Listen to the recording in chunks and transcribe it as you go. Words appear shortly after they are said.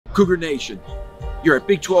Cougar Nation, you're at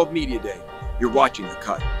Big 12 Media Day. You're watching The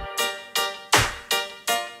Cut.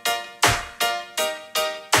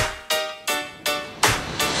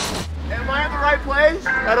 Am I in the right place?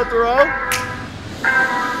 Right up the road?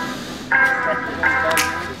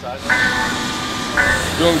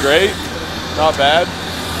 Doing great, not bad,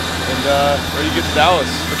 and ready to get to Dallas.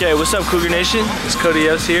 Okay, what's up, Cougar Nation? It's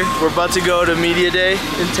Kody Epps here. We're about to go to Media Day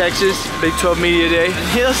in Texas, Big 12 Media Day. And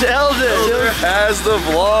here's Elder As the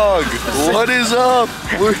vlog. What is up?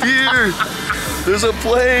 We're here. There's a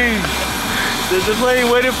plane. There's a plane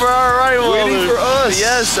waiting for our arrival. Waiting Elder. for us.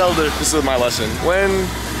 Yes, Elder. This is my lesson. When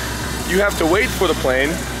you have to wait for the plane,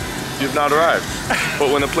 you've not arrived. But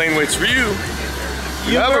when the plane waits for you,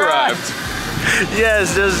 you have arrived.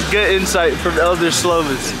 Yes, there's good insight from Elder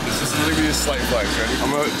Slovis. This is gonna be a slight flex, ready?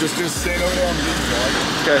 I'm gonna just stand over there on the beach.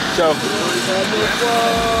 Okay, so.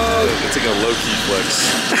 It's like a low-key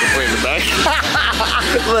flex. Wait in the back.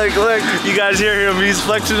 Look, you guys hear him, he's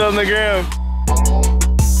flexing on the gram.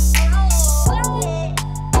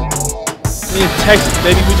 Me in Texas,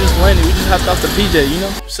 baby, we just landed. We just hopped off the PJ, you know?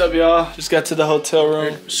 What's up, y'all? Just got to the hotel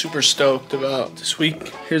room. Super stoked about this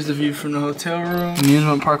week. Here's the view from the hotel room.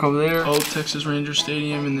 Amusement park over there. Old Texas Ranger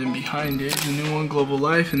Stadium, and then behind it, the new one, Global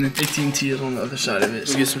Life, and then AT&T is on the other side of it.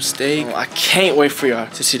 So we get some steak. I can't wait for y'all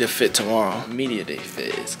to see the fit tomorrow. Media Day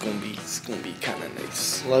fit. It's gonna be kind of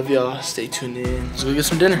nice. Love y'all. Stay tuned in. Let's go get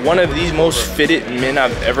some dinner. One of the most fitted men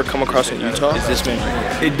I've ever come across in Utah is this man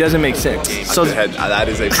right here. It doesn't make sense. So that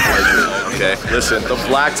is a pleasure. Okay, listen, the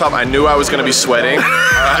black top, I knew I was gonna be sweating.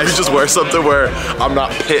 I just wear something where I'm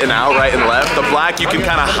not pitting out right and left. The black, you can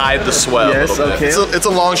kind of hide the sweat a little bit. It's a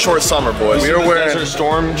long, short summer, boys. We are wearing Desert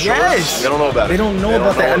Storm shorts. Yes. They don't know about it. They don't know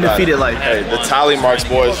about that undefeated life. Hey, the tally marks,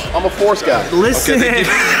 boys. I'm a force guy. Listen. Okay,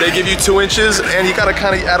 they give you 2 inches, and you gotta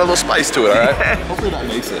kind of add a little spice to it, all right? Hopefully that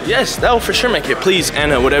makes it. Yes, that will for sure make it. Please,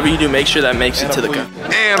 Anna, whatever you do, make sure that makes it to the cut.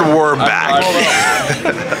 And we're back.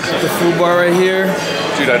 The food bar right here.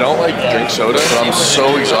 Dude, I don't like drink soda, but I'm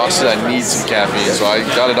so exhausted I need some caffeine, so I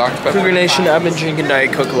got a Dr. Pepper. Cougar Nation, I've been drinking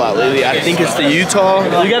Diet Coke a lot lately. I think it's the Utah.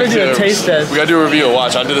 We gotta do a taste test. We gotta do a review.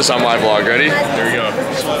 Watch, I'll do this on my vlog. Ready? Here we go.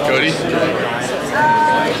 Kody?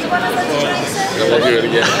 We'll do it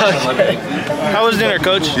again. Okay. How was dinner,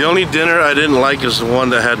 Coach? The only dinner I didn't like is the one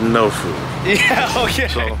that had no food. Yeah, okay.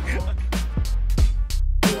 So.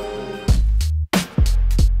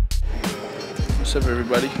 What's up,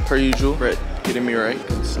 everybody? Per usual, Brett getting me right.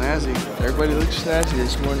 Snazzy. Everybody looks snazzy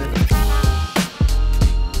this morning.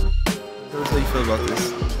 How do you feel about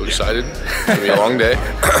this? I'm excited. It's gonna be a long day.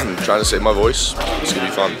 I'm trying to save my voice. It's gonna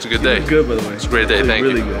be fun. It's a good day. Good, by the way. It's a great day. Thank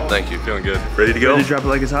you. Good. Thank you. Feeling good. Ready to go? Ready to drop it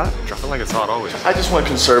like it's hot? Drop it like it's hot always. I just went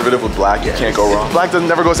conservative with black. You can't go wrong. Black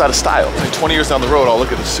never goes out of style. Like 20 years down the road, I'll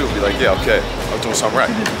look at the suit and be like, yeah, okay, I was doing something right.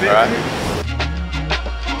 All right.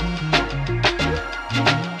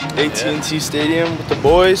 AT&T Stadium with the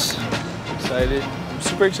boys. Excited. I'm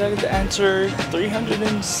super excited to answer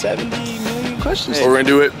 370 million questions. So we're gonna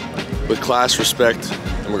do it with class, respect,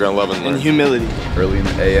 and we're gonna love and learn. And humility. Early in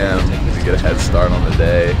the AM to get a head start on the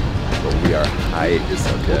day, but we are hyped. It's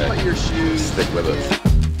okay. Put your shoes. Stick with us.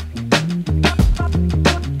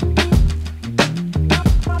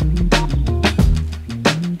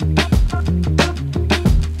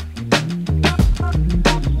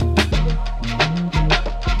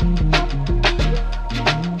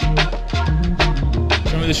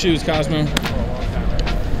 The shoes, Cosmo.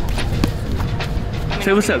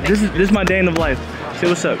 Say what's up. This is my day in the life. Say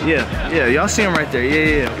what's up. Yeah. Y'all see him right there.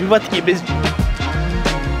 Yeah. We about to get busy.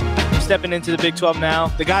 Stepping into the Big 12 now.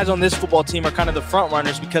 The guys on this football team are kind of the front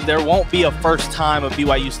runners because there won't be a first time of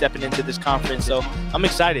BYU stepping into this conference. So I'm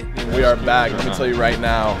excited. We are back. Let me tell you right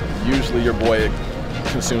now. Usually your boy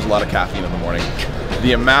consumes a lot of caffeine in the morning.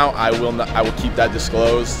 The amount I will keep that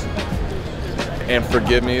disclosed. And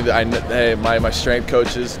forgive me, hey, my strength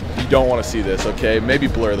coaches, you don't want to see this, okay? Maybe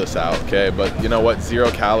blur this out, okay? But you know what? 0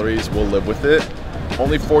 calories, we'll live with it.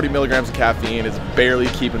 Only 40 milligrams of caffeine is barely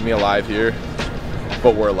keeping me alive here,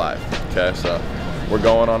 but we're alive, okay? So we're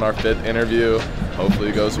going on our 5th interview. Hopefully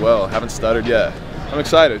it goes well. Haven't stuttered yet. I'm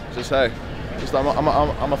excited. Just hey,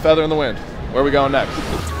 I'm a feather in the wind. Where are we going next?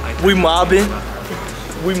 We mobbing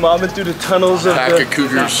through the tunnels of Pack of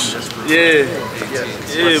Cougars. Yeah,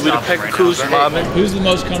 we the pack of Cougars mobbing. Who's the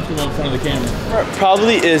most comfortable in front of the camera?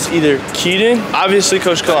 Probably is either Kedon, obviously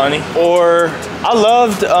Coach Kalani, or I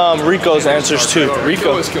loved Rehkow's answers too.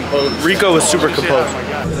 Rehkow was composed. Rehkow was super composed.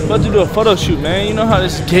 About to do a photo shoot, man. You know how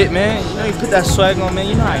this get, man. You know you put that swag on, man.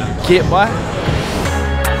 You know how you get, boy.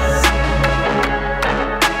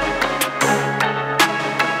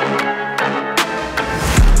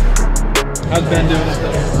 How's Ben doing this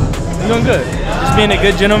day? We're doing good. Just being a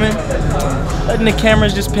good gentleman. Letting the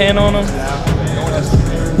cameras just pan on him. That's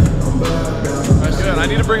good. I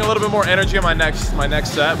need to bring a little bit more energy in my next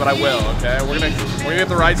set, but I will. Okay, we're gonna get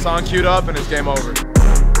the right song queued up, and it's game over.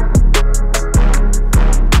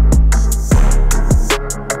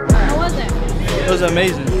 How was it? It was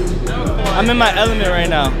amazing. I'm in my element right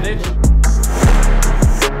now.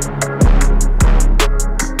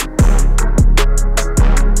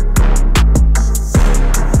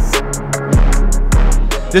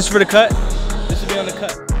 This is for the cut? This should be on the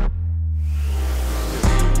cut.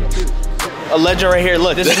 A legend right here.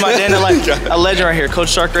 Look, this is my day in the life. A legend right here. Coach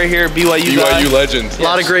Stark right here. BYU guy. BYU legend. A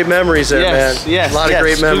lot of great memories there, man. Yes, a lot of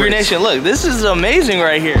great memories. Cougar Nation, look, this is amazing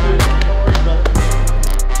right here.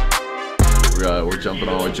 We're jumping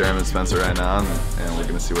on with Jeremy and Spencer right now, and we're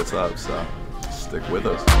gonna see what's up. So stick with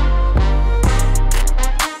us.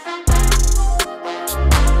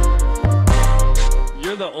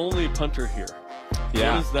 You're the only punter here.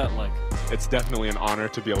 Yeah. What is that like? It's definitely an honor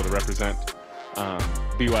to be able to represent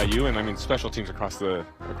BYU, and I mean special teams across the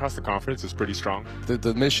conference is pretty strong.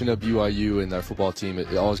 The mission of BYU and their football team,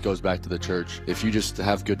 it always goes back to the church. If you just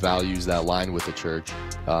have good values that align with the church,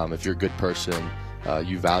 if you're a good person,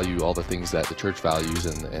 you value all the things that the church values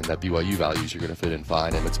and that BYU values, you're going to fit in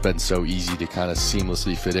fine. And it's been so easy to kind of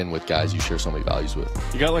seamlessly fit in with guys you share so many values with.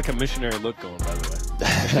 You got like a missionary look going, by the way.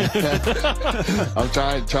 I'm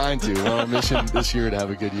trying to. We're on a mission this year to have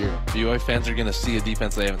a good year. BYU fans are going to see a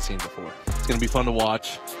defense they haven't seen before. It's going to be fun to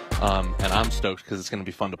watch, and I'm stoked because it's going to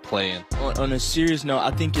be fun to play in. On a serious note,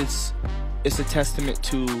 I think it's a testament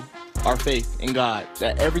to our faith in God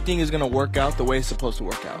that everything is going to work out the way it's supposed to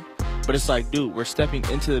work out. But it's like, dude, we're stepping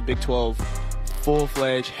into the Big 12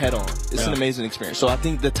 full-fledged head-on. It's an amazing experience. So I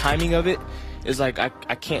think the timing of it is like, I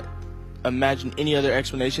can't imagine any other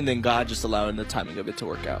explanation than God just allowing the timing of it to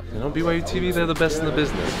work out. You know, BYU TV, they're the best in the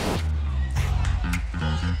business.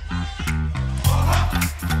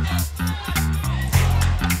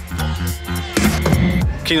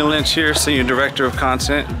 Kedon Lynch here, Senior Director of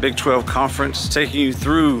Content, Big 12 Conference, taking you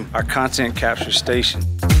through our content capture station.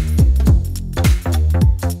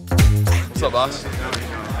 What's up, boss?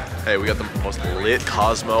 Hey, we got the most lit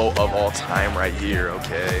Cosmo of all time right here,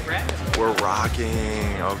 okay? We're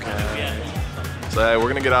rocking, okay? So hey, we're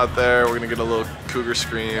gonna get out there, we're gonna get a little Cougar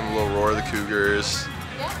scream, a little roar of the Cougars.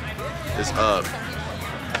 It's up.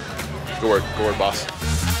 Good work, boss.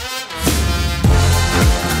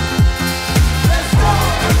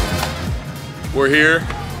 We're here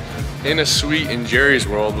in a suite in Jerry's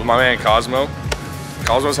world with my man Cosmo.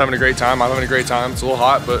 Cosmo's having a great time, I'm having a great time. It's a little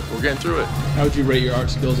hot, but we're getting through it. How would you rate your art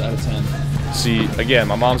skills out of 10? See, again,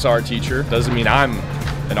 my mom's an art teacher. Doesn't mean I'm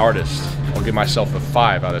an artist. I'll give myself a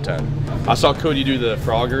 5 out of 10. I saw Kody do the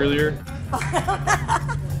frog earlier.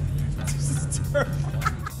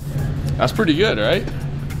 That's pretty good, right?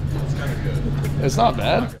 It's kind of good. It's not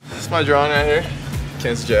bad. This is my drawing right here.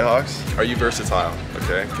 Kansas Jayhawks. Are you versatile?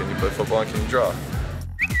 Okay, can you play football and can you draw?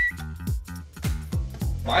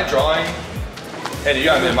 My drawing, hey, you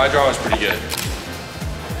gotta admit, my drawing was pretty good.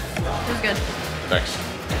 It was good. Thanks.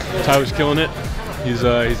 Tyler's killing it. He's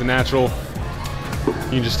a natural.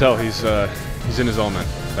 You can just tell he's in his element.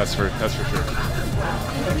 That's for sure.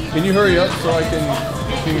 Can you hurry up so I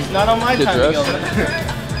can It's not on my get timing. dressed?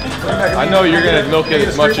 I know you're gonna milk it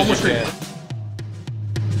as much as you can.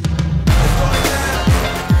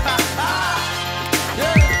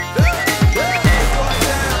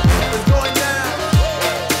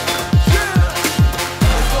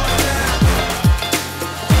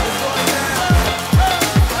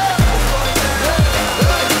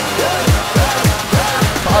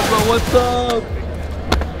 What's up?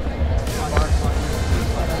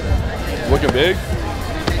 Looking big?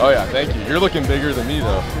 Oh yeah, thank you. You're looking bigger than me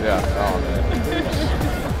though. Yeah. Oh man.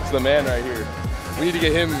 It's the man right here. We need to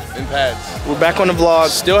get him in pads. We're back on the vlog,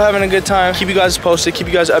 still having a good time. Keep you guys posted, keep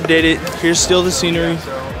you guys updated. Here's still the scenery.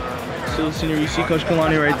 Still the scenery. You see Coach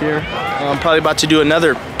Kalani right there. I'm probably about to do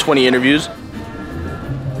another 20 interviews.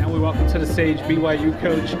 Now we welcome to the stage BYU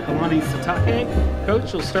coach Kalani Sitake.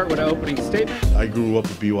 Coach, we'll start with an opening statement. I grew up a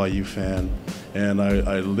BYU fan, and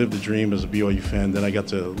I lived a dream as a BYU fan. Then I got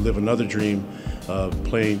to live another dream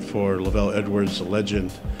playing for Lavelle Edwards, a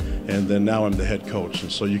legend, and then now I'm the head coach.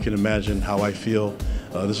 And so you can imagine how I feel.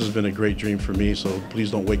 This has been a great dream for me, so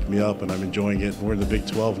please don't wake me up, and I'm enjoying it. We're in the Big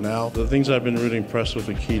 12 now. The things I've been really impressed with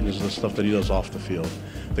Kedon is the stuff that he does off the field.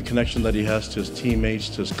 The connection that he has to his teammates,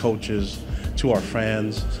 to his coaches, to our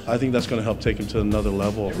fans. I think that's going to help take him to another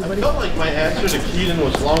level. I felt like my answer to Kedon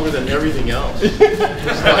was longer than everything else. You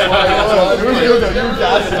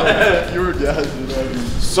were gassing.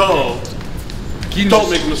 So, Don't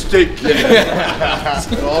make a mistake.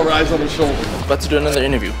 It all rides on the shoulder. About to do another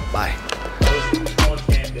interview. Bye.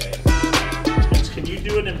 Can you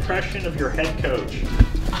do an impression of your head coach?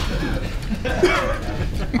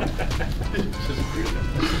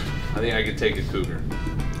 I think I could take a Cougar,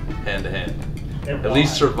 hand to hand. At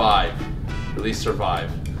least survive. At least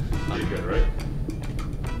survive. Pretty good, right?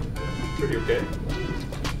 Pretty okay.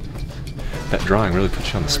 That drawing really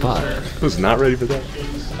puts you on the spot. I was not ready for that.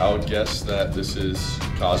 I would guess that this is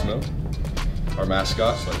Cosmo, our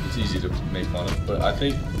mascot, so it's easy to make fun of. But I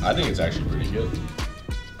think it's actually pretty good.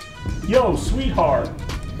 Yo, sweetheart.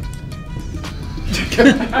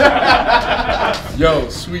 Yo,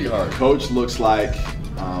 sweetheart. Coach looks like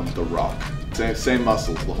The Rock. Same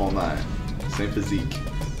muscles, the whole nine. Same physique.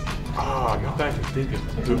 Ah, not that I can think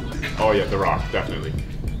of. Oh yeah, The Rock, definitely.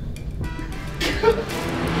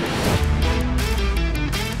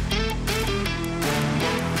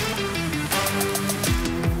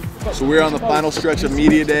 So we're on the final stretch of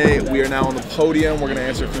media day. We are now on the podium. We're gonna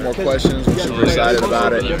answer a few more questions. We're super excited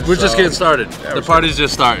about it. We're just getting started. Yeah, the party's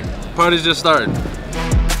just starting. Party's just starting.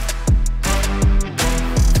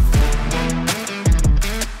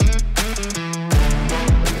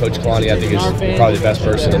 Coach Kalani, I think, is probably the best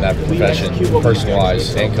person in that profession,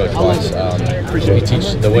 person-wise and coach-wise.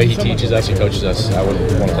 The way he teaches us and coaches us, I wouldn't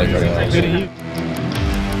want to play for anyone else.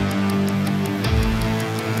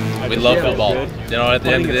 We love football. You know, at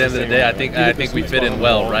the end of the day, I think we fit in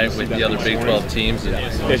well, right, with the other Big 12 teams, and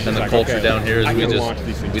the culture down here is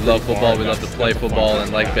we love football. We love to play football,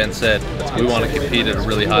 and like Ben said, we want to compete at a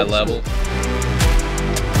really high level.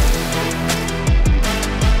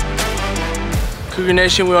 Cougar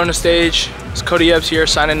Nation, we're on the stage. It's Kody Epps here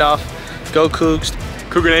signing off. Go Cougs.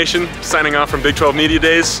 Cougar Nation, signing off from Big 12 Media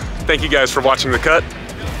Days. Thank you guys for watching The Cut.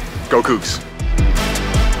 Go Cougs.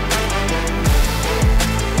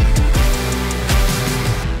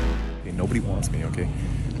 Okay, nobody wants me, okay?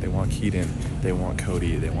 They want Kedon, they want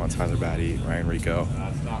Kody, they want Tyler Batty, Ryan Rehkow.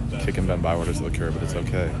 Kicking Ben Bywater to the curb, but it's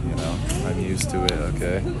okay, you know? I'm used to it,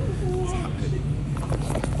 okay?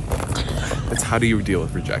 It's how do you deal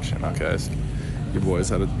with rejection, okay? Your boys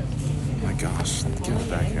had a... Oh my gosh, give it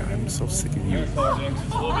back here. I'm so sick of you.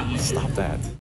 Stop that.